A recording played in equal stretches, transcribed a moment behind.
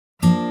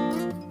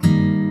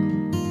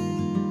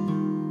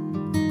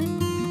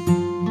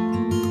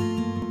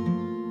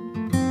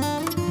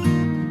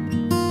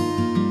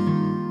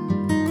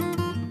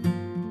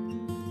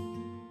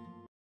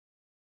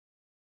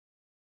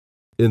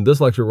In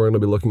this lecture, we're going to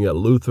be looking at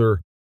Luther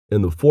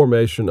and the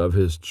formation of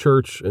his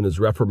church and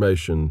his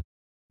Reformation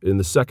in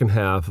the second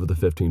half of the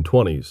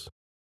 1520s.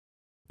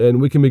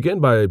 And we can begin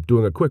by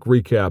doing a quick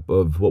recap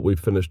of what we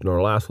finished in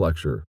our last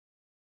lecture.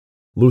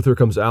 Luther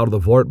comes out of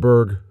the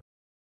Wartburg,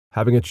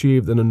 having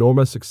achieved an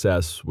enormous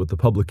success with the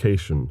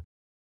publication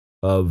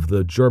of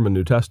the German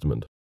New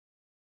Testament.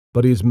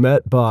 But he's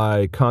met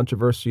by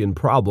controversy and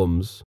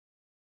problems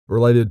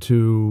related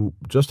to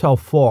just how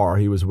far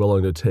he was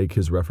willing to take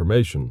his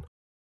Reformation.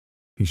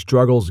 He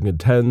struggles and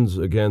contends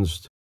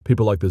against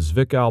people like the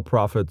Zwickau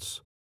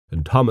prophets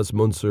and Thomas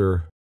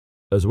Müntzer,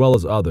 as well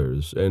as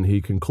others, and he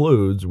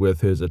concludes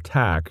with his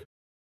attack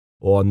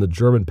on the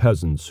German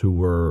peasants who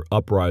were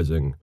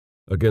uprising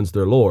against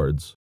their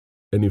lords,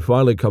 and he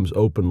finally comes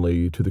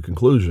openly to the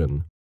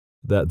conclusion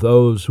that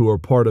those who are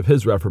part of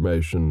his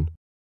Reformation,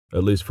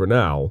 at least for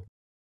now,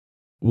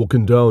 will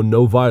condone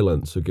no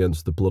violence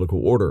against the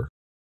political order.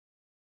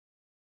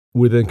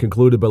 We then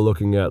concluded by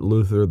looking at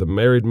Luther the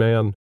married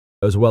man,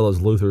 as well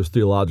as Luther's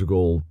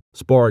theological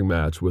sparring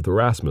match with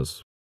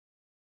Erasmus.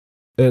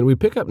 And we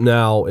pick up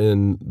now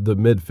in the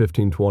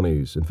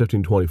mid-1520s, in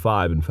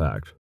 1525 in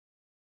fact.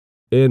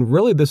 And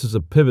really this is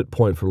a pivot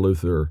point for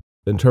Luther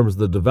in terms of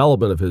the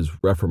development of his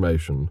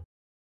Reformation,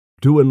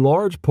 due in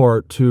large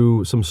part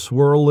to some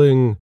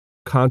swirling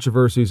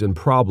controversies and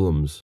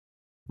problems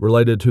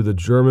related to the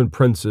German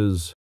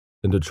princes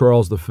and to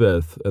Charles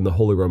V and the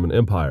Holy Roman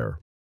Empire.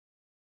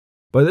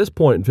 By this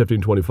point in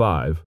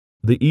 1525,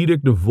 the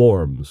Edict of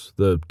Worms,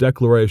 the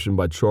declaration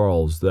by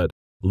Charles that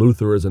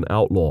Luther is an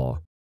outlaw,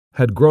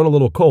 had grown a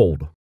little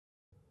cold,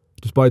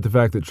 despite the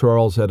fact that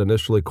Charles had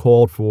initially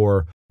called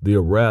for the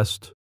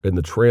arrest and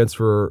the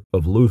transfer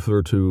of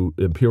Luther to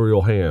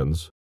imperial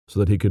hands so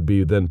that he could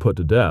be then put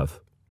to death.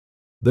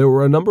 There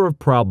were a number of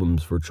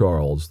problems for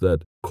Charles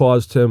that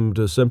caused him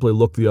to simply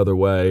look the other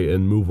way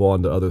and move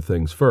on to other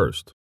things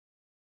first.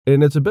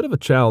 And it's a bit of a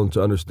challenge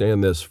to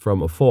understand this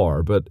from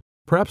afar, but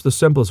perhaps the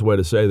simplest way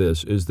to say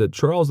this is that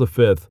Charles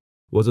V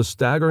was a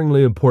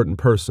staggeringly important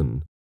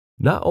person,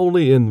 not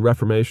only in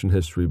Reformation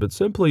history, but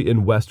simply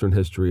in Western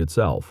history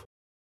itself.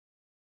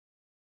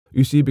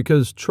 You see,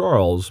 because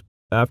Charles,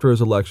 after his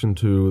election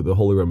to the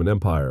Holy Roman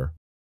Empire,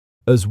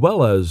 as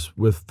well as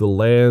with the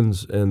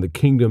lands and the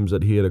kingdoms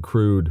that he had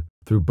accrued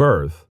through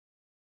birth,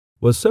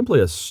 was simply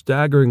a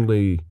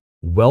staggeringly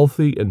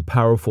wealthy and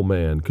powerful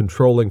man,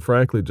 controlling,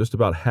 frankly, just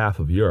about half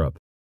of Europe.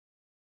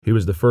 He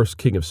was the first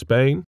king of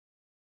Spain.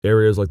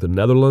 Areas like the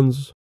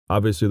Netherlands,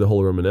 obviously the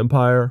Holy Roman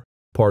Empire,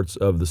 parts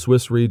of the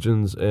Swiss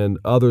regions, and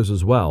others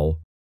as well,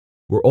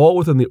 were all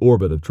within the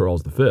orbit of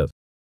Charles V.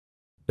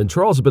 And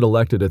Charles had been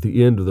elected at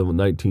the end of the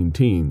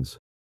 19-teens.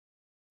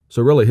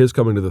 So really his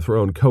coming to the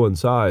throne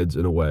coincides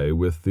in a way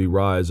with the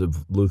rise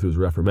of Luther's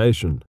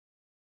Reformation.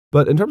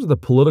 But in terms of the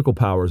political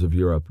powers of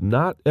Europe,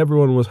 not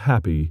everyone was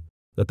happy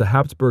that the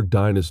Habsburg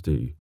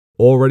dynasty,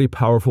 already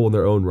powerful in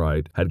their own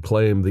right, had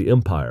claimed the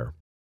empire.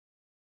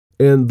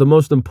 And the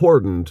most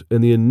important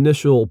and the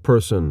initial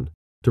person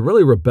to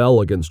really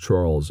rebel against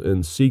Charles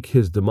and seek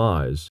his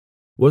demise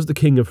was the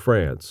King of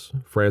France,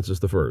 Francis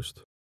I.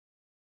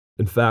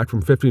 In fact, from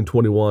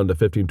 1521 to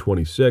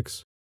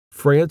 1526,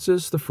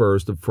 Francis I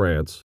of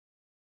France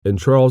and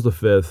Charles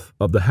V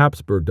of the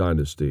Habsburg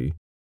dynasty,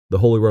 the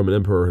Holy Roman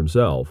Emperor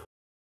himself,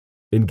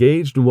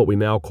 engaged in what we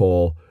now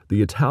call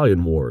the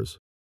Italian Wars.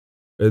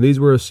 And these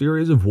were a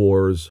series of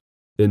wars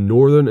in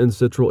northern and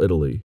central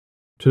Italy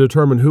to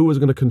determine who was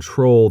going to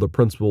control the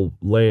principal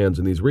lands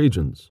in these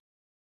regions.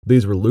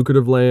 These were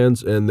lucrative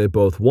lands, and they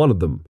both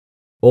wanted them.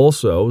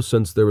 Also,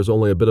 since there was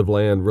only a bit of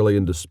land really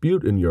in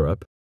dispute in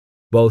Europe,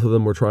 both of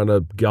them were trying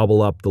to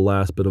gobble up the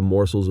last bit of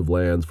morsels of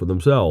lands for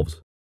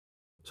themselves.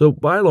 So,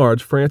 by and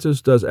large,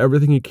 Francis does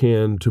everything he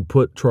can to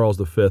put Charles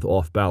V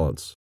off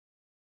balance.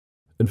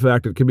 In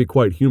fact, it can be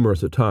quite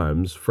humorous at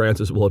times.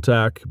 Francis will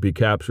attack, be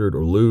captured,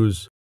 or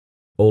lose,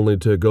 only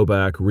to go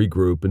back,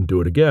 regroup, and do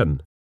it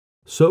again.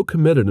 So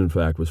committed, in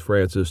fact, was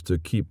Francis to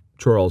keep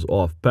Charles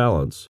off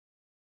balance,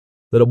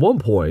 that at one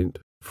point,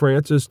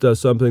 Francis does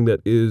something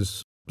that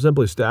is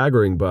simply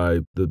staggering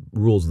by the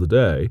rules of the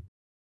day,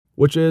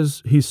 which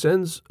is he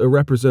sends a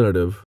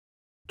representative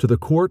to the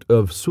court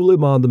of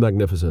Suleiman the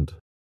Magnificent,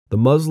 the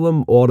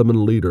Muslim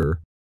Ottoman leader,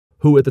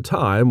 who at the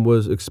time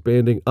was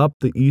expanding up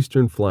the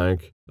eastern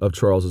flank of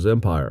Charles's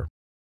empire.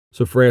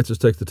 So Francis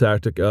takes the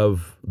tactic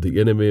of the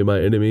enemy of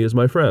my enemy is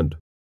my friend,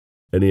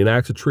 and he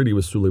enacts a treaty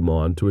with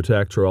Suleiman to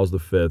attack Charles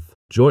V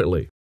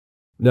jointly.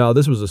 Now,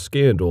 this was a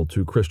scandal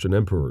to Christian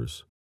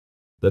emperors,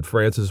 that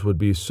Francis would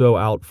be so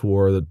out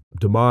for the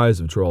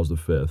demise of Charles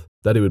V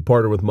that he would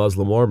partner with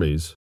Muslim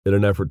armies in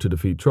an effort to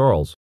defeat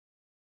Charles.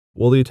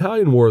 Well, the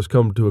Italian Wars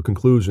come to a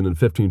conclusion in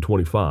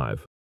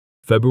 1525.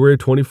 February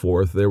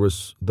 24th, there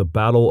was the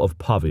Battle of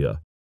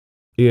Pavia.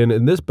 And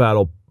in this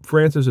battle,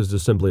 Francis is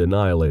just simply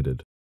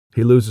annihilated.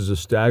 He loses a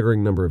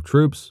staggering number of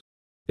troops,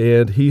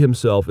 and he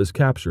himself is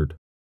captured.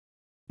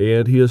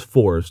 And he is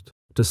forced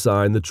to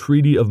sign the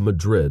Treaty of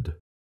Madrid,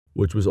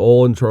 which was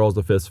all in Charles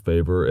V's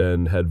favor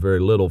and had very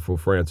little for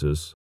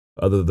Francis,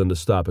 other than to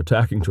stop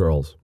attacking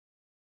Charles.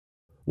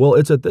 Well,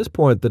 it's at this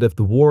point that if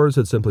the wars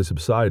had simply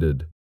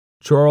subsided,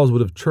 Charles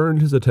would have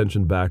turned his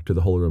attention back to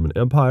the Holy Roman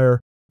Empire,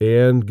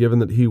 and given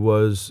that he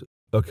was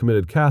a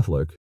committed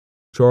Catholic,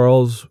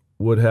 Charles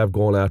would have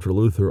gone after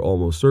Luther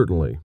almost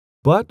certainly.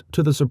 But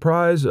to the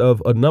surprise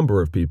of a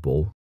number of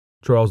people,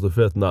 Charles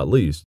V not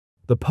least,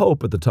 the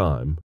Pope at the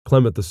time,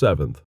 Clement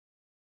VII,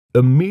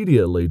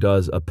 immediately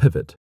does a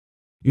pivot.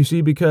 You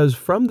see, because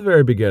from the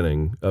very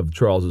beginning of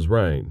Charles's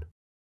reign,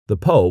 the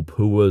Pope,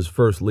 who was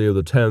first Leo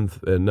X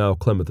and now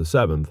Clement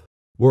VII,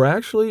 were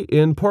actually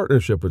in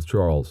partnership with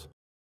Charles.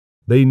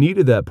 They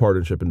needed that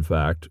partnership, in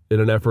fact, in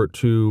an effort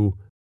to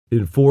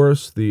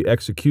enforce the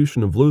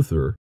execution of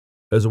Luther,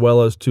 as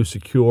well as to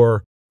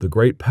secure the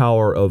great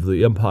power of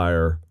the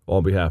empire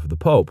on behalf of the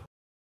Pope.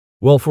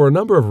 Well, for a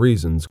number of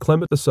reasons,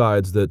 Clement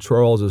decides that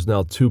Charles is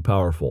now too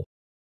powerful,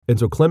 and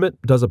so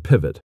Clement does a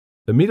pivot.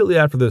 Immediately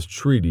after this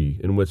treaty,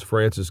 in which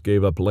Francis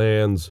gave up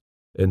lands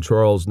and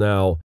Charles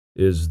now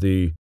is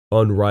the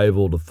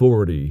unrivaled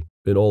authority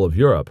in all of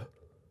Europe,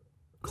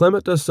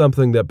 Clement does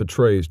something that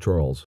betrays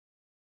Charles.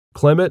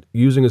 Clement,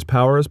 using his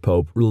power as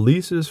Pope,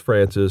 releases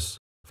Francis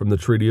from the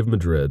Treaty of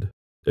Madrid,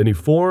 and he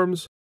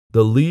forms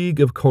the League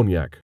of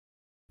Cognac,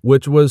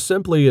 which was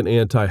simply an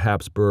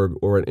anti-Habsburg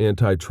or an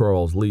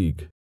anti-Charles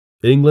league.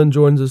 England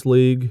joins this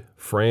league,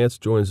 France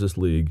joins this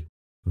league,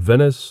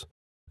 Venice,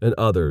 and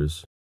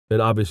others,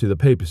 and obviously the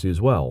papacy as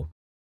well.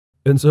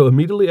 And so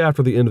immediately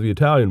after the end of the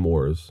Italian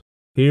Wars,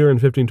 here in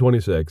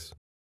 1526,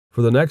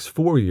 for the next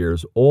 4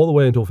 years, all the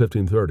way until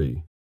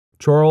 1530,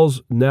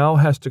 Charles now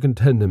has to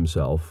contend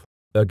himself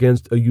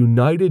against a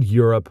united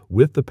Europe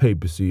with the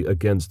papacy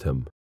against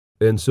him.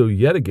 And so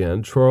yet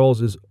again,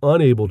 Charles is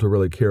unable to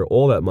really care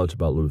all that much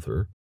about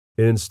Luther,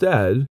 and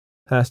instead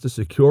has to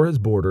secure his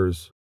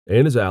borders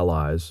and his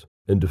allies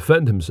and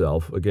defend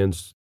himself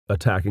against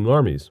attacking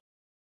armies.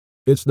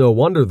 It's no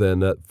wonder then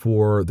that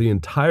for the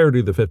entirety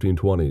of the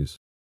 1520s,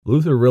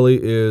 Luther really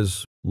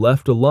is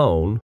left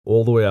alone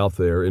all the way out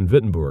there in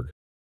Wittenberg.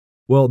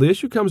 Well, the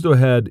issue comes to a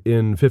head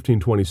in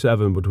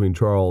 1527 between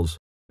Charles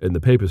and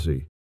the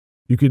papacy.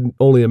 You can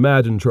only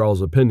imagine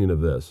Charles' opinion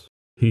of this.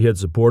 He had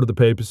supported the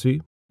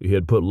papacy, he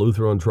had put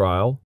Luther on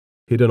trial,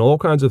 he had done all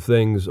kinds of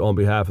things on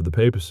behalf of the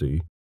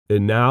papacy,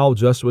 and now,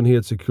 just when he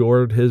had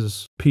secured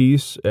his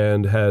peace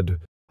and had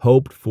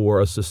hoped for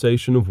a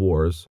cessation of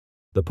wars,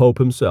 the Pope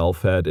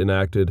himself had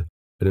enacted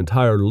an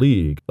entire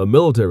league, a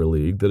military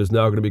league, that is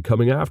now going to be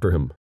coming after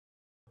him.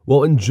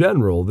 Well, in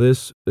general,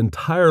 this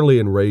entirely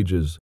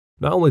enrages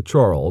not only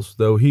Charles,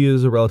 though he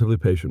is a relatively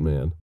patient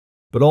man,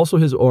 but also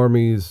his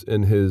armies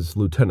and his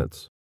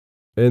lieutenants.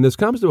 And this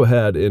comes to a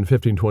head in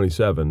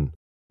 1527,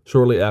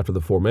 shortly after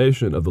the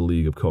formation of the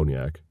League of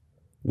Cognac,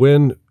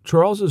 when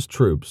Charles's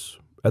troops,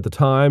 at the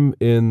time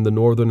in the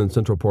northern and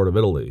central part of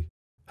Italy,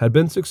 had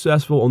been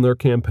successful in their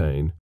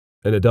campaign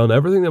and had done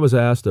everything that was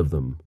asked of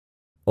them,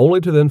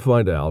 only to then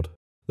find out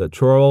that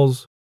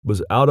Charles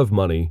was out of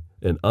money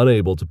and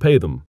unable to pay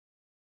them.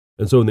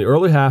 And so in the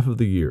early half of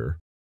the year,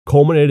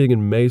 culminating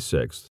in May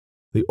 6th,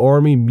 the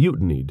army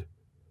mutinied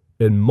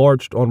and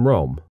marched on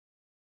Rome.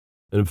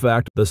 In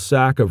fact, the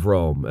sack of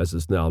Rome, as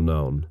is now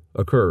known,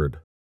 occurred.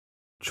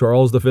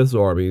 Charles V's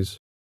armies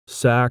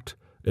sacked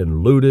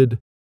and looted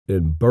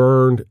and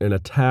burned and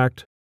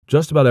attacked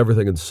just about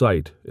everything in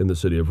sight in the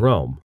city of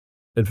Rome.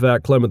 In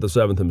fact, Clement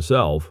VII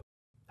himself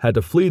had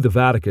to flee the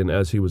Vatican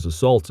as he was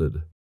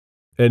assaulted,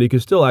 and you can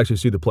still actually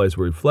see the place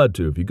where he fled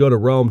to. If you go to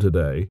Rome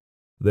today,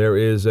 there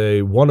is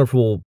a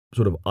wonderful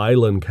sort of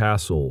island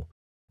castle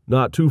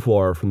not too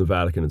far from the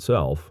Vatican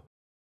itself.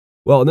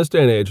 Well, in this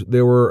day and age,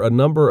 there were a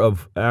number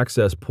of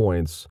access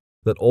points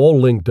that all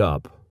linked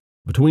up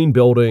between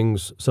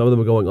buildings, some of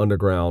them going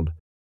underground,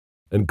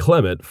 and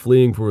Clement,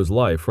 fleeing for his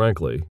life,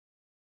 frankly,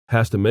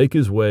 has to make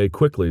his way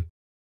quickly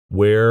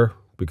where,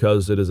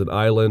 because it is an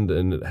island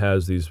and it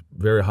has these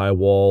very high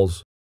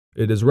walls,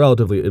 it is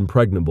relatively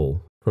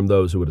impregnable from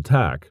those who would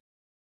attack.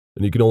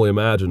 And you can only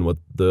imagine what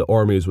the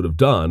armies would have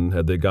done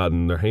had they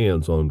gotten their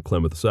hands on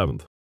Clement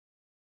VII.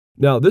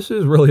 Now, this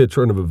is really a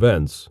turn of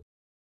events.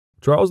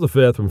 Charles V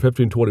from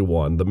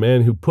 1521, the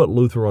man who put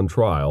Luther on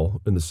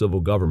trial in the civil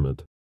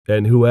government,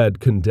 and who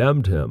had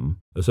condemned him,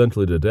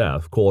 essentially to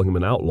death, calling him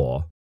an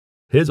outlaw,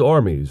 his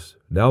armies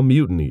now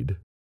mutinied,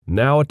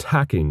 now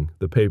attacking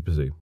the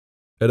papacy.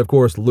 And of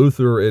course,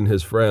 Luther and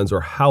his friends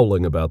are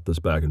howling about this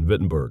back in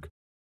Wittenberg.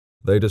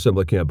 They just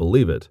simply can't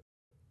believe it.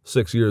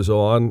 6 years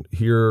on,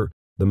 here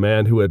the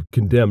man who had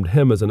condemned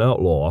him as an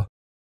outlaw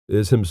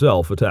is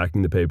himself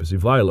attacking the papacy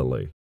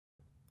violently.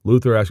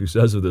 Luther actually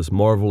says of this,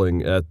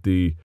 marveling at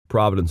the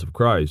providence of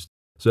Christ,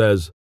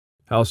 says,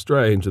 "How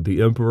strange that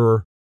the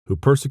emperor who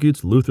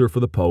persecutes Luther for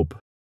the Pope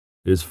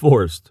is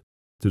forced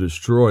to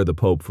destroy the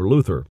Pope for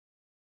Luther."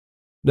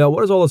 Now,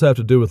 what does all this have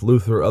to do with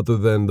Luther other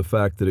than the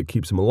fact that it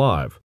keeps him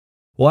alive?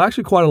 Well,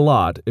 actually quite a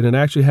lot, and it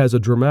actually has a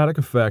dramatic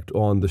effect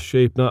on the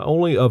shape not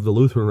only of the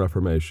Lutheran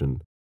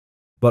Reformation,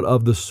 but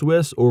of the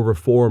Swiss or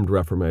Reformed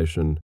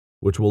Reformation,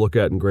 which we'll look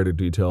at in greater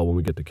detail when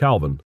we get to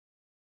Calvin.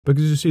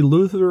 Because you see,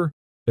 Luther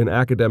and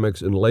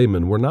academics and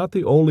laymen were not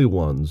the only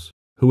ones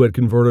who had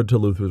converted to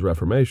Luther's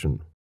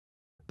Reformation.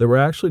 there were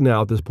actually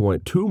now at this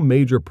point two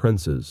major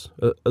princes,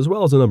 as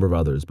well as a number of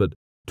others, but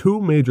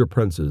two major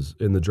princes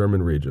in the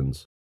German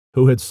regions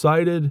who had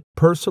sided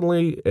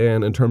personally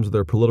and in terms of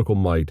their political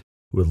might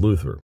with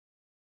Luther.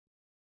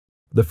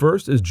 The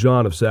first is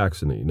John of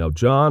Saxony. Now,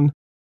 John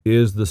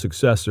is the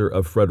successor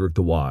of Frederick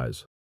the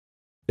Wise.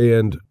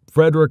 And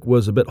Frederick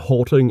was a bit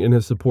halting in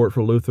his support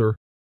for Luther.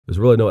 There's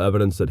really no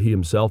evidence that he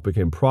himself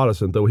became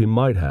Protestant, though he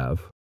might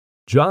have.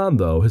 John,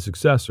 though, his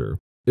successor,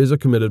 is a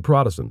committed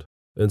Protestant.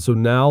 And so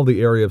now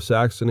the area of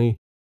Saxony,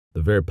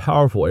 the very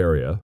powerful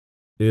area,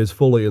 is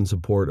fully in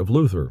support of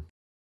Luther.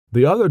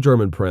 The other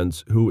German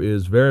prince who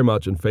is very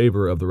much in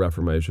favor of the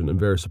Reformation and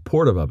very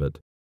supportive of it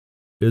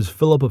is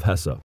Philip of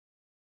Hesse.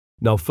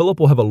 Now, Philip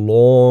will have a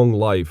long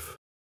life,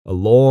 a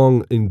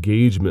long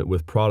engagement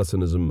with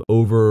Protestantism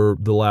over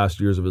the last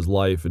years of his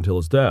life until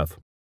his death.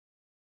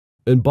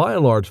 And by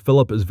and large,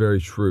 Philip is very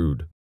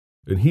shrewd,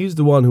 and he's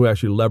the one who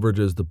actually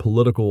leverages the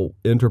political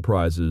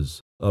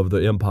enterprises of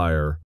the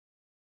empire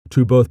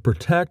to both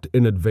protect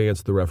and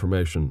advance the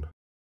Reformation.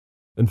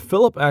 And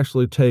Philip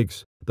actually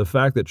takes the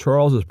fact that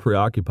Charles is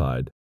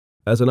preoccupied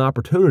as an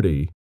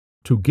opportunity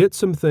to get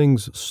some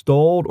things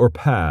stalled or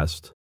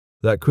passed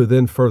that could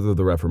then further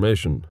the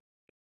Reformation.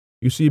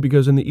 You see,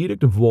 because in the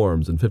Edict of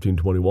Worms in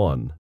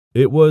 1521,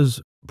 it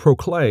was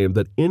proclaimed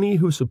that any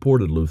who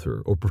supported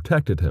Luther or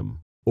protected him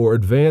or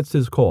advanced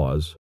his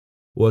cause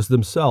was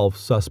themselves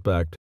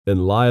suspect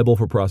and liable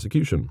for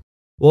prosecution.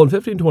 Well, in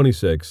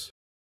 1526,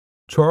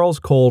 Charles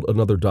called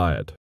another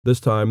diet,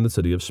 this time in the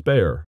city of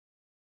Speyer.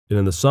 And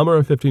in the summer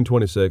of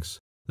 1526,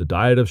 the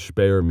Diet of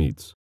Speyer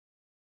meets.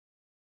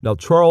 Now,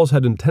 Charles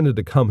had intended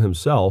to come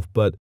himself,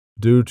 but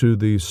due to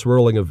the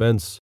swirling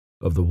events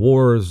of the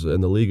wars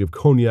and the League of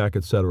Cognac,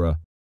 etc.,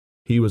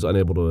 he was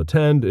unable to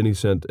attend, and he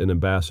sent an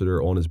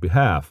ambassador on his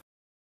behalf.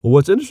 Well,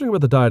 what's interesting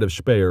about the Diet of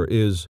Speyer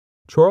is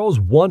Charles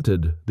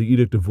wanted the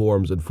Edict of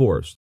Worms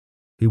enforced.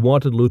 He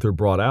wanted Luther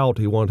brought out.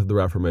 He wanted the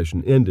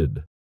Reformation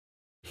ended.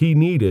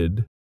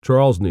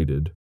 Charles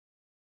needed,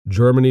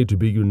 Germany to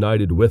be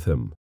united with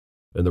him,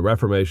 and the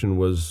Reformation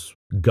was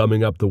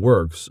gumming up the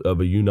works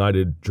of a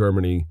united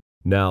Germany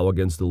now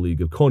against the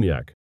League of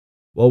Cognac.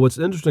 Well, what's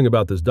interesting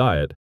about this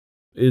diet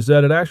is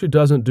that it actually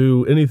doesn't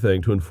do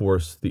anything to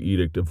enforce the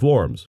Edict of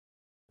Worms.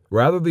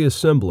 Rather, the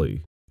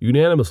assembly,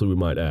 unanimously we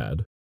might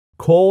add,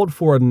 called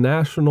for a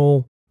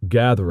national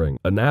gathering,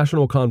 a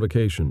national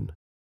convocation,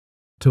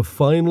 to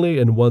finally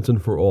and once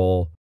and for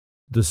all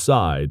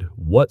decide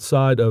what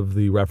side of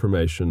the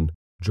Reformation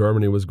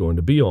Germany was going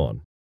to be on.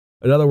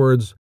 In other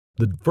words,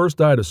 the First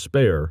Diet of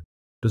Speyer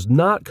does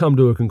not come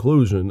to a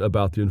conclusion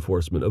about the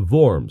enforcement of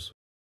Worms.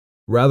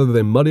 Rather,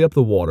 they muddy up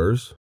the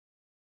waters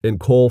and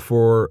call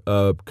for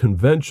a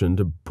convention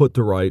to put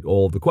to right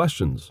all of the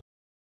questions.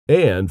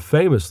 And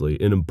famously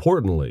and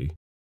importantly,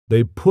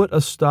 they put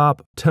a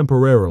stop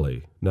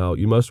temporarily. Now,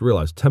 you must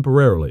realize,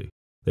 temporarily,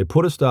 they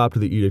put a stop to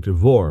the Edict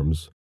of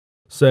Worms,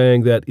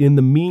 saying that in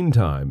the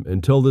meantime,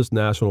 until this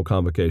national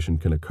convocation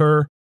can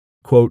occur,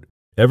 quote,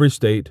 every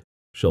state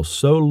shall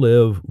so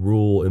live,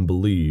 rule, and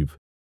believe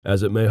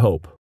as it may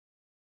hope.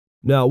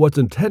 Now, what's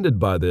intended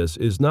by this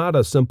is not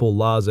a simple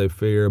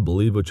laissez-faire,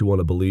 believe what you want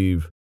to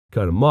believe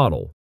kind of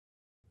model.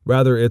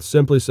 Rather, it's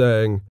simply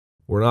saying,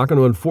 we're not going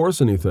to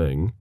enforce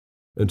anything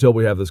until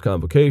we have this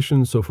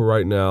convocation, so for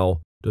right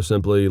now, just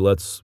simply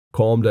let's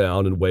calm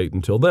down and wait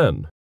until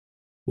then.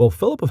 Well,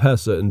 Philip of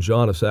Hesse and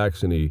John of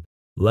Saxony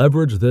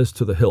leverage this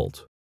to the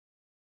hilt.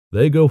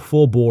 They go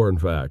full bore, in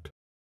fact.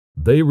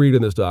 They read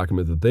in this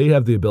document that they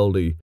have the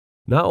ability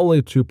not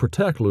only to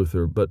protect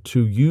Luther, but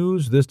to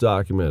use this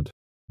document,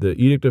 the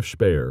Edict of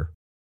Speyer,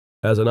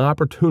 as an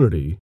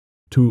opportunity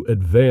to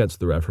advance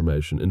the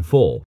Reformation in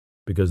full,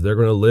 because they're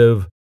going to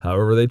live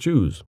however they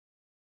choose.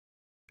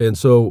 And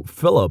so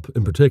Philip,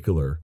 in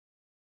particular,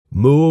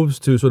 moves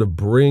to sort of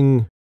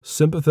bring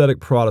sympathetic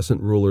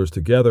Protestant rulers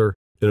together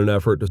in an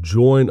effort to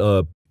join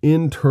an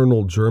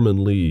internal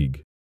German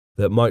league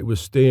that might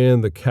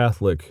withstand the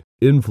Catholic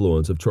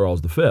influence of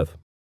Charles V.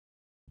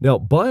 Now,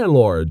 by and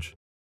large,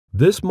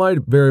 this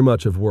might very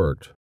much have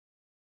worked.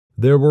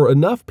 There were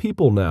enough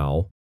people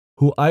now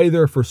who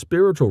either for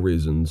spiritual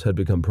reasons had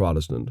become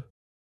Protestant,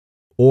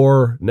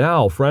 or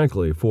now,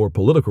 frankly, for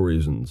political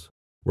reasons,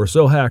 were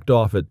so hacked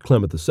off at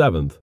Clement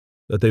VII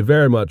that they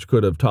very much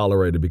could have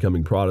tolerated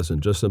becoming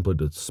Protestant just simply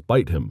to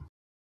spite him.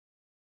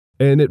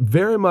 And it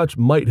very much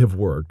might have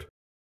worked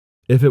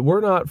if it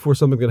were not for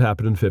something that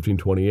happened in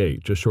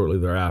 1528, just shortly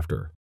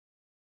thereafter.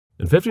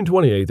 In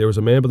 1528, there was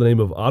a man by the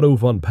name of Otto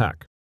von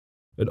Pack.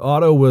 And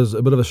Otto was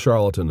a bit of a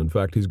charlatan. In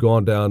fact, he's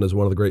gone down as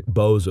one of the great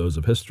bozos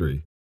of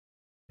history.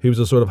 He was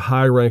a sort of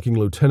high-ranking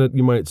lieutenant,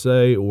 you might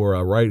say, or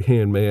a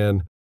right-hand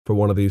man for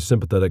one of these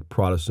sympathetic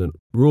Protestant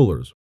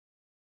rulers.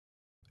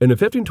 And in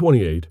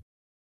 1528,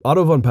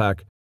 Otto von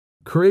Pack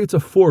creates a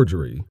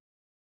forgery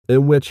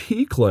in which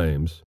he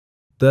claims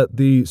that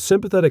the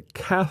sympathetic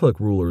Catholic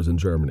rulers in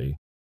Germany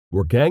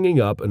were ganging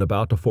up and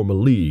about to form a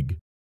league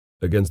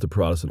against the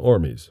Protestant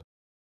armies.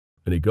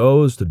 And he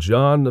goes to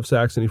John of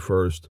Saxony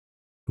first,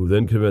 who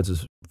then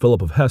convinces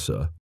Philip of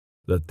Hesse,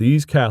 that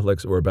these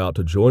Catholics were about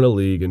to join a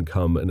league and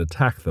come and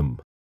attack them.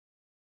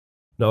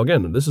 Now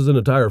again, this is an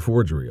entire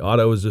forgery.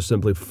 Otto is just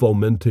simply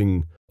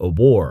fomenting a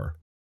war.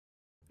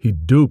 He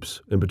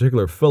dupes, in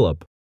particular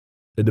Philip,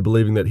 into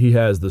believing that he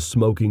has the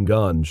smoking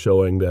gun,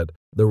 showing that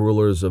the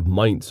rulers of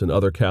Mainz and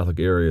other Catholic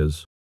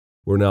areas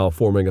were now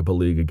forming up a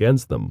league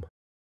against them.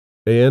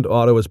 And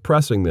Otto is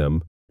pressing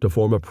them to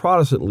form a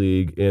Protestant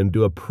league and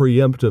do a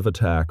preemptive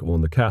attack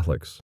on the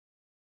Catholics.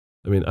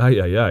 I mean,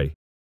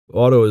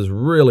 Otto is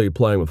really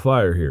playing with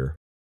fire here.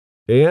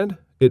 And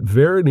it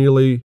very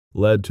nearly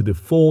led to the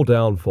full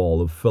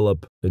downfall of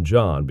Philip and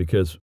John,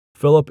 because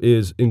Philip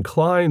is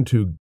inclined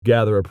to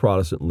gather a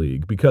Protestant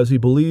league because he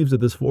believes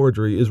that this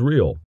forgery is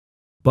real.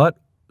 But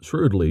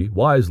shrewdly,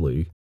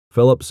 wisely,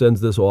 Philip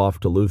sends this off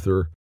to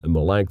Luther and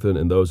Melanchthon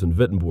and those in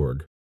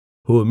Wittenberg,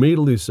 who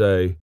immediately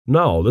say,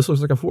 no, this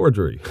looks like a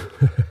forgery.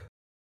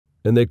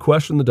 And they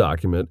question the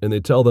document, and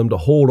they tell them to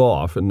hold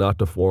off and not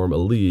to form a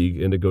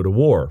league and to go to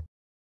war.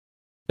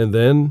 And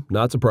then,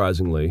 not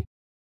surprisingly,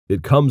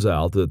 it comes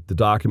out that the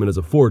document is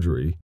a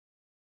forgery,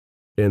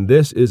 and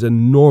this is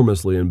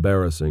enormously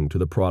embarrassing to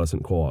the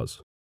Protestant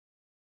cause.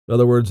 In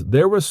other words,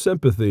 there was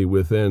sympathy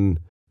within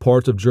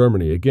parts of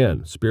Germany.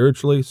 Again,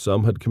 spiritually,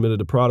 some had committed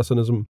to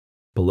Protestantism.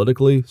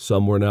 Politically,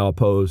 some were now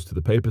opposed to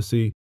the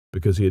papacy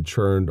because he had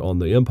turned on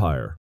the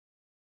empire.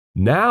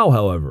 Now,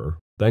 however,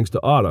 thanks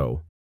to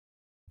Otto,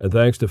 and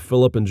thanks to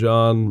Philip and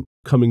John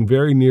coming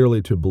very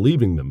nearly to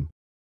believing them,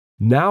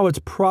 now it's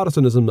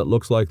Protestantism that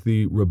looks like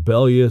the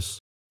rebellious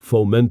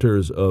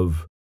fomenters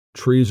of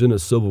treason and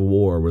civil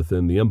war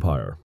within the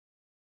empire.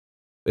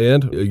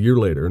 And a year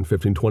later, in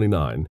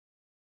 1529,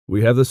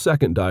 we have the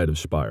Second Diet of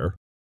Speyer,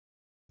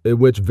 in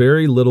which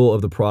very little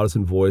of the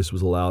Protestant voice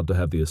was allowed to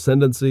have the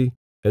ascendancy,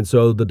 and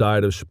so the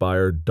Diet of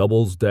Speyer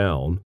doubles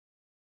down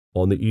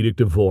on the Edict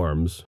of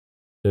Worms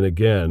and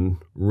again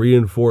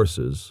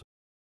reinforces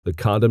the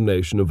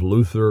condemnation of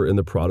Luther and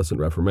the Protestant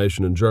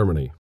Reformation in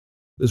Germany.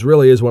 This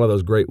really is one of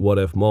those great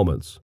what-if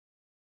moments.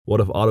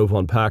 What if Otto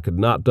von Pack had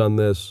not done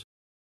this?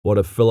 What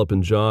if Philip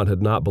and John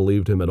had not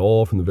believed him at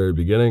all from the very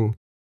beginning?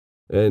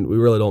 And we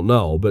really don't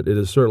know, but it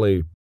is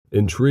certainly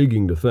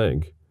intriguing to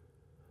think,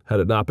 had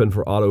it not been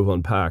for Otto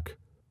von Pack,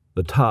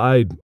 the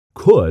tide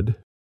could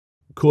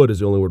is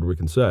the only word we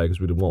can say because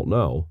we won't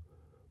know,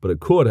 but it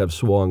could have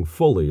swung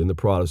fully in the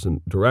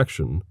Protestant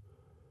direction,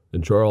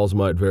 and Charles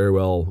might very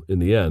well, in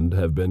the end,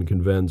 have been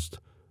convinced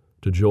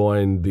to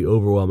join the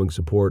overwhelming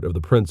support of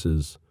the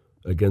princes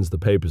against the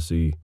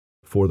papacy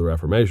for the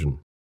Reformation.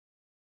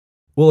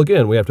 Well,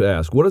 again, we have to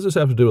ask, what does this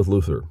have to do with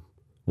Luther?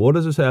 What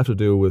does this have to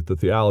do with the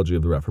theology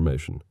of the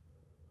Reformation?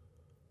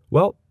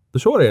 Well, the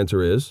short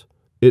answer is,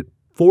 it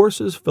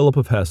forces Philip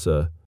of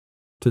Hesse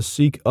to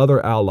seek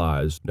other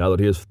allies now that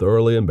he has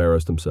thoroughly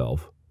embarrassed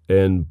himself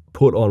and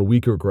put on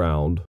weaker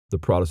ground the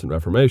Protestant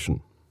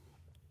Reformation.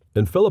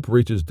 And Philip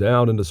reaches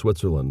down into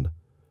Switzerland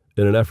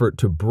in an effort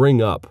to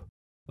bring up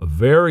a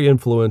very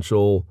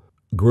influential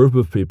group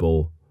of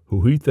people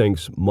who he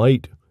thinks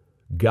might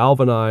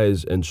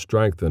galvanize and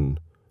strengthen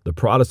the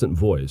Protestant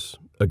voice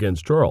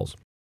against Charles.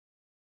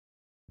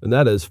 And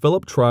that is,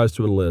 Philip tries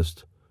to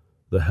enlist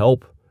the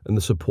help and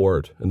the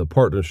support and the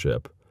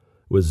partnership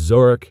with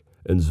Zurich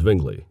and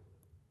Zwingli.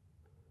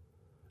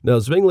 Now,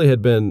 Zwingli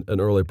had been an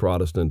early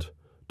Protestant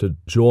to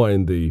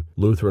join the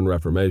Lutheran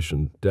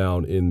Reformation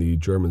down in the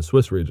German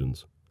Swiss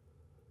regions.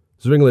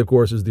 Zwingli, of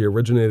course, is the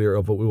originator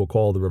of what we will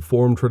call the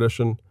Reformed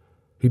tradition.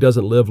 He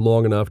doesn't live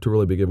long enough to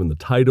really be given the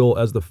title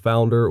as the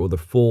founder or the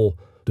full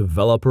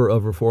developer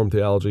of Reformed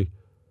theology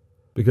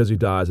because he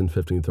dies in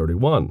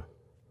 1531.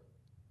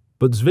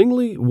 But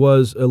Zwingli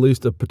was at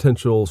least a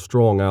potential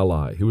strong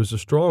ally. He was a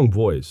strong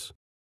voice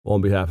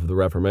on behalf of the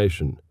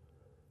Reformation,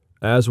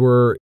 as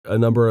were a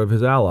number of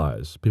his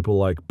allies, people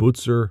like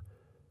Butzer,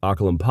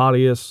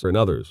 Oecolampadius, and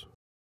others.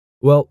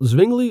 Well,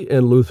 Zwingli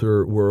and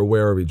Luther were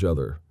aware of each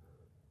other.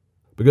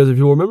 Because if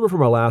you remember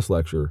from our last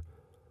lecture,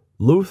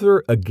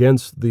 Luther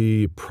against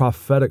the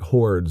prophetic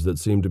hordes that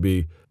seemed to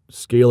be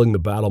scaling the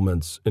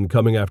battlements and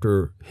coming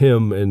after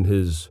him and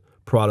his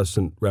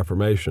Protestant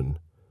Reformation,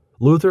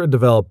 Luther had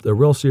developed a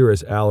real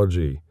serious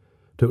allergy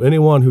to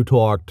anyone who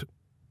talked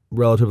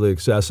relatively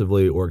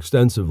excessively or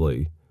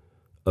extensively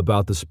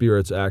about the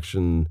Spirit's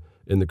action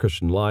in the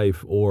Christian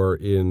life or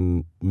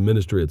in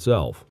ministry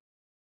itself.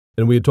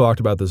 And we had talked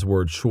about this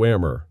word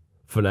Schwärmer,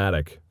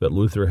 fanatic, that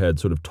Luther had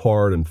sort of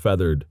tarred and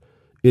feathered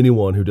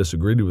anyone who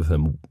disagreed with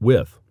him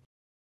with.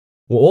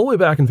 Well, all the way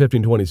back in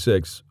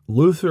 1526,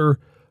 Luther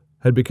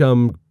had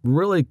become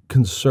really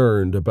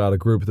concerned about a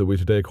group that we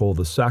today call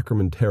the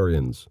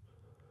Sacramentarians.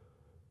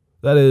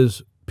 That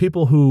is,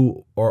 people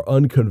who are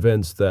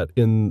unconvinced that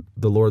in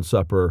the Lord's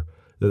Supper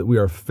that we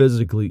are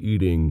physically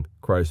eating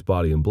Christ's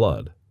body and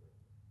blood.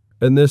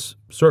 And this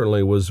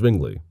certainly was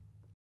Zwingli.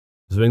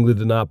 Zwingli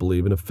did not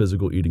believe in a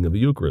physical eating of the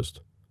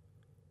Eucharist.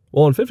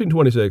 Well, in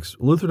 1526,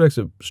 Luther takes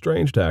a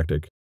strange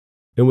tactic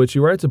in which he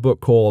writes a book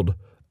called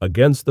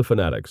Against the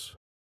Fanatics.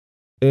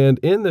 And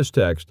in this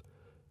text,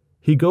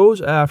 he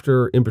goes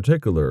after, in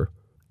particular,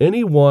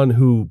 anyone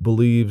who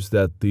believes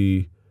that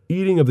the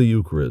eating of the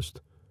Eucharist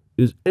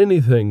is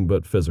anything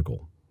but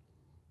physical.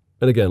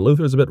 And again,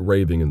 Luther's a bit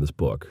raving in this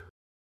book.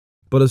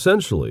 But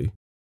essentially,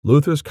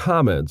 Luther's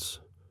comments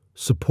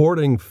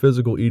supporting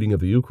physical eating of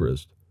the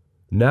Eucharist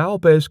now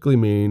basically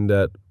mean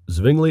that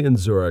Zwingli and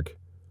Zurich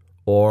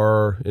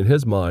are, in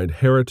his mind,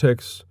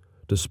 heretics,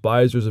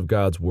 despisers of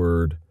God's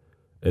word,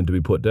 and to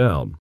be put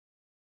down.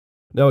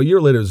 Now, a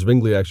year later,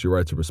 Zwingli actually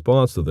writes a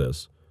response to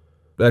this.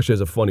 It actually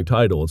has a funny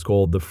title. It's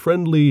called The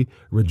Friendly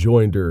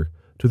Rejoinder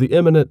to the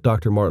Eminent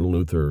Dr. Martin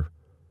Luther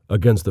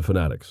Against the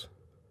Fanatics.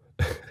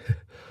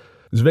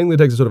 Zwingli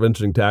takes a sort of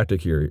interesting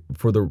tactic here.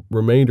 For the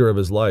remainder of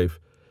his life,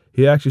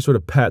 he actually sort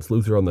of pats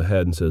Luther on the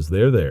head and says,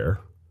 there.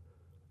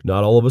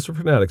 Not all of us are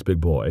fanatics,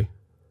 big boy.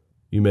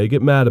 You may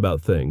get mad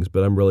about things,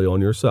 but I'm really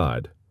on your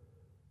side.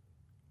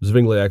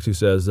 Zwingli actually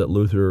says that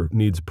Luther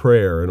needs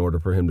prayer in order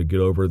for him to get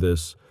over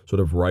this sort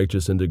of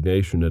righteous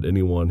indignation at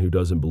anyone who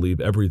doesn't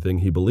believe everything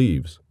he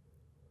believes.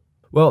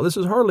 Well, this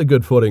is hardly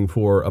good footing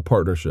for a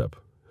partnership,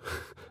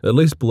 at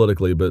least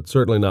politically, but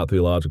certainly not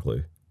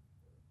theologically.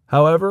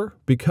 However,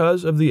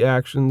 because of the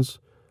actions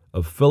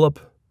of Philip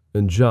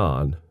and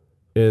John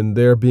in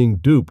their being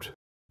duped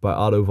by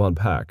Otto von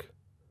Pack,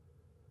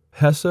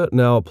 Hesse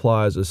now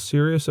applies a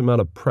serious amount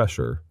of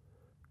pressure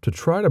to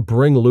try to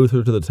bring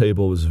Luther to the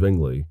table with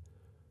Zwingli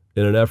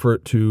in an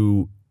effort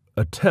to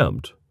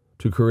attempt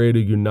to create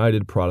a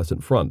united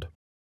Protestant front.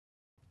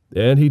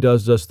 And he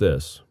does just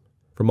this.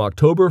 From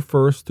October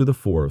 1st to the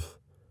 4th,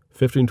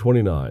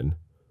 1529,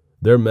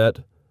 there met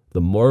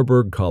the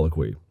Marburg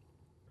Colloquy.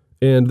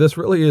 And this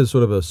really is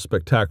sort of a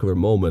spectacular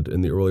moment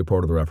in the early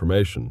part of the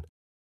Reformation.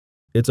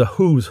 It's a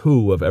who's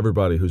who of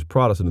everybody who's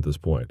Protestant at this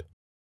point.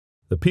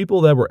 The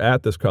people that were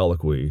at this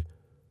colloquy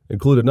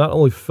included not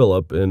only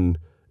Philip and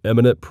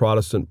eminent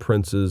Protestant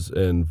princes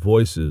and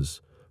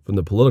voices from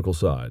the political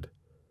side,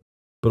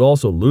 but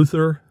also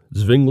Luther,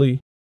 Zwingli,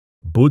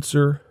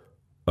 Butzer,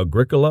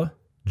 Agricola,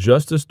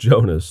 Justus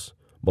Jonas,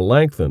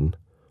 Melanchthon,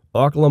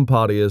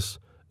 Oecolampadius,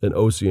 and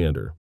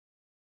Osiander.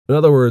 In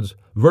other words,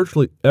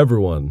 virtually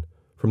everyone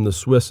from the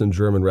Swiss and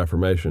German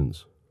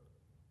Reformations.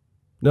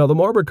 Now, the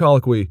Marburg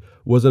Colloquy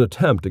was an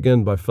attempt,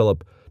 again by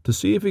Philip, to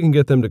see if he can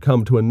get them to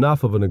come to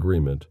enough of an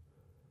agreement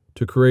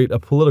to create a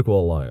political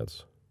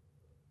alliance.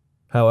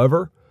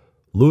 However,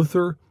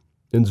 Luther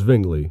and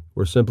Zwingli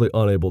were simply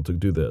unable to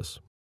do this.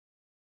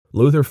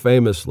 Luther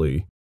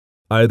famously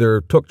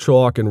either took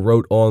chalk and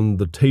wrote on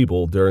the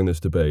table during this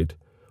debate,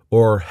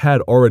 or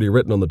had already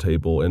written on the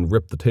table and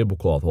ripped the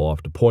tablecloth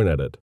off to point at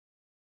it.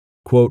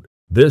 Quote,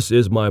 "This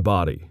is my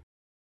body."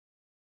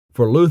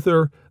 For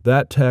Luther,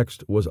 that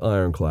text was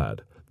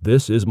ironclad.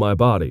 This is my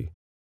body.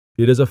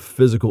 It is a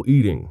physical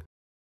eating.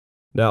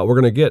 Now, we're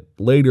going to get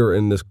later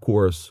in this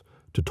course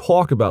to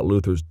talk about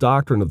Luther's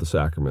doctrine of the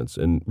sacraments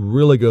and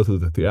really go through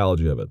the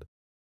theology of it.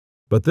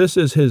 But this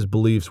is his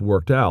beliefs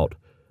worked out.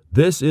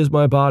 This is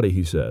my body,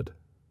 he said.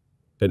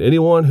 And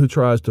anyone who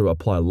tries to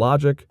apply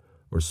logic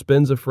or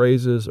spins of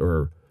phrases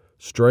or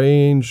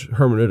strange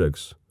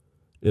hermeneutics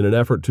in an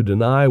effort to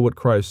deny what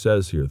Christ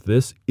says here,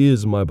 this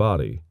is my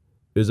body,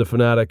 is a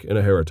fanatic and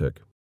a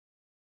heretic.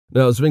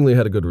 Now, Zwingli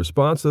had a good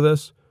response to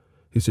this.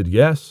 He said,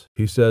 yes,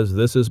 he says,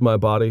 this is my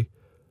body,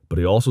 but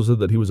he also said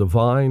that he was a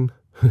vine.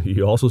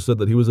 He also said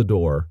that he was a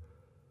door.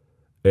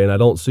 And I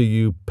don't see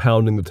you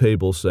pounding the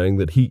table saying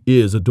that he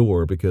is a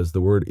door, because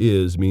the word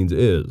is means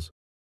is.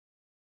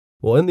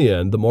 Well, in the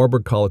end, the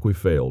Marburg Colloquy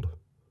failed.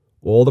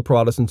 All the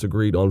Protestants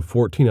agreed on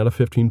 14 out of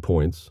 15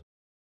 points.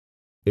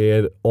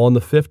 And on the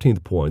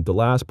 15th point, the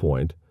last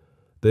point,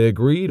 they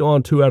agreed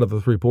on 2 out of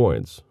the 3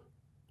 points.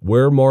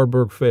 Where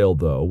Marburg failed,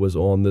 though, was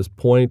on this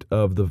point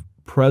of the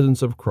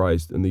presence of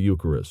Christ in the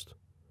Eucharist.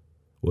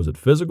 Was it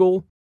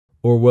physical,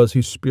 or was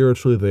he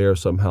spiritually there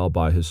somehow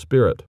by his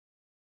Spirit?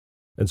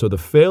 And so the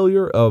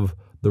failure of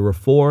the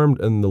Reformed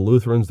and the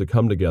Lutherans to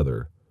come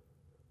together,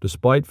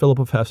 despite Philip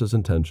of Hesse's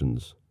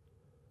intentions,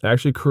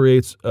 actually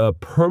creates a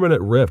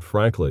permanent rift,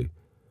 frankly,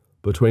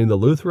 between the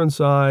Lutheran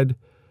side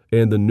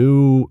and the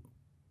new,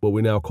 what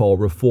we now call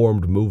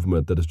Reformed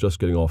movement that is just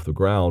getting off the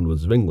ground with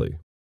Zwingli.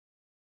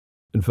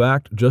 In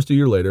fact, just a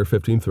year later,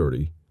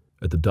 1530,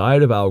 at the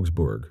Diet of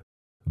Augsburg,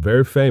 a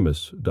very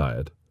famous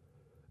diet,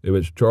 in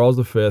which Charles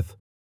V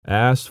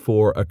asked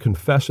for a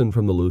confession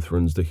from the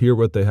Lutherans to hear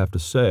what they have to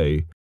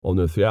say on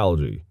their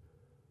theology,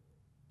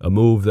 a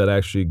move that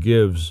actually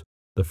gives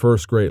the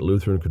first great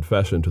Lutheran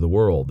confession to the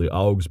world, the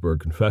Augsburg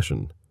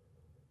Confession.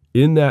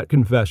 In that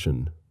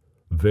confession,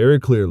 very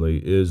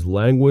clearly, is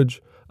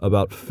language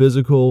about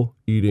physical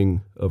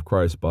eating of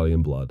Christ's body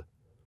and blood.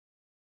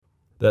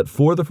 That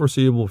for the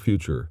foreseeable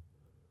future,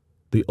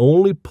 the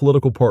only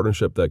political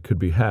partnership that could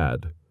be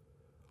had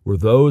were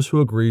those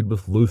who agreed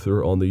with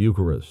Luther on the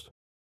Eucharist.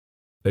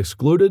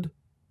 Excluded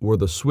were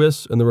the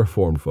Swiss and the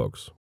Reformed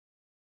folks.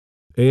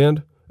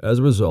 And, as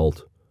a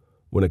result,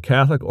 when a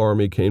Catholic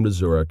army came to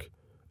Zurich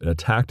and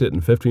attacked it in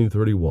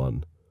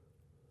 1531,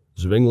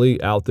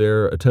 Zwingli, out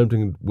there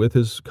attempting with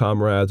his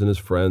comrades and his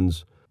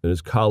friends and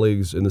his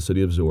colleagues in the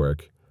city of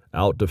Zurich,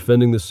 out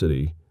defending the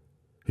city,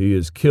 he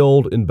is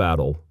killed in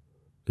battle.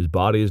 His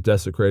body is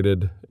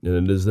desecrated,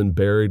 and it is then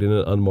buried in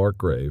an unmarked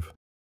grave.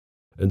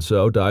 And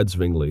so died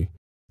Zwingli,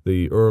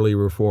 the early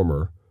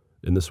reformer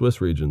in the Swiss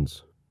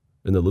regions,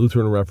 and the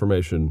Lutheran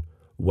Reformation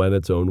went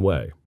its own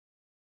way.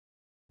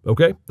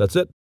 Okay, that's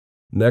it.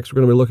 Next,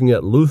 we're going to be looking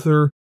at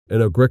Luther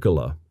and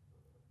Agricola,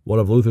 one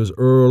of Luther's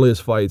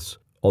earliest fights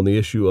on the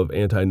issue of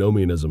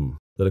antinomianism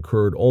that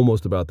occurred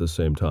almost about the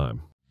same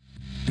time.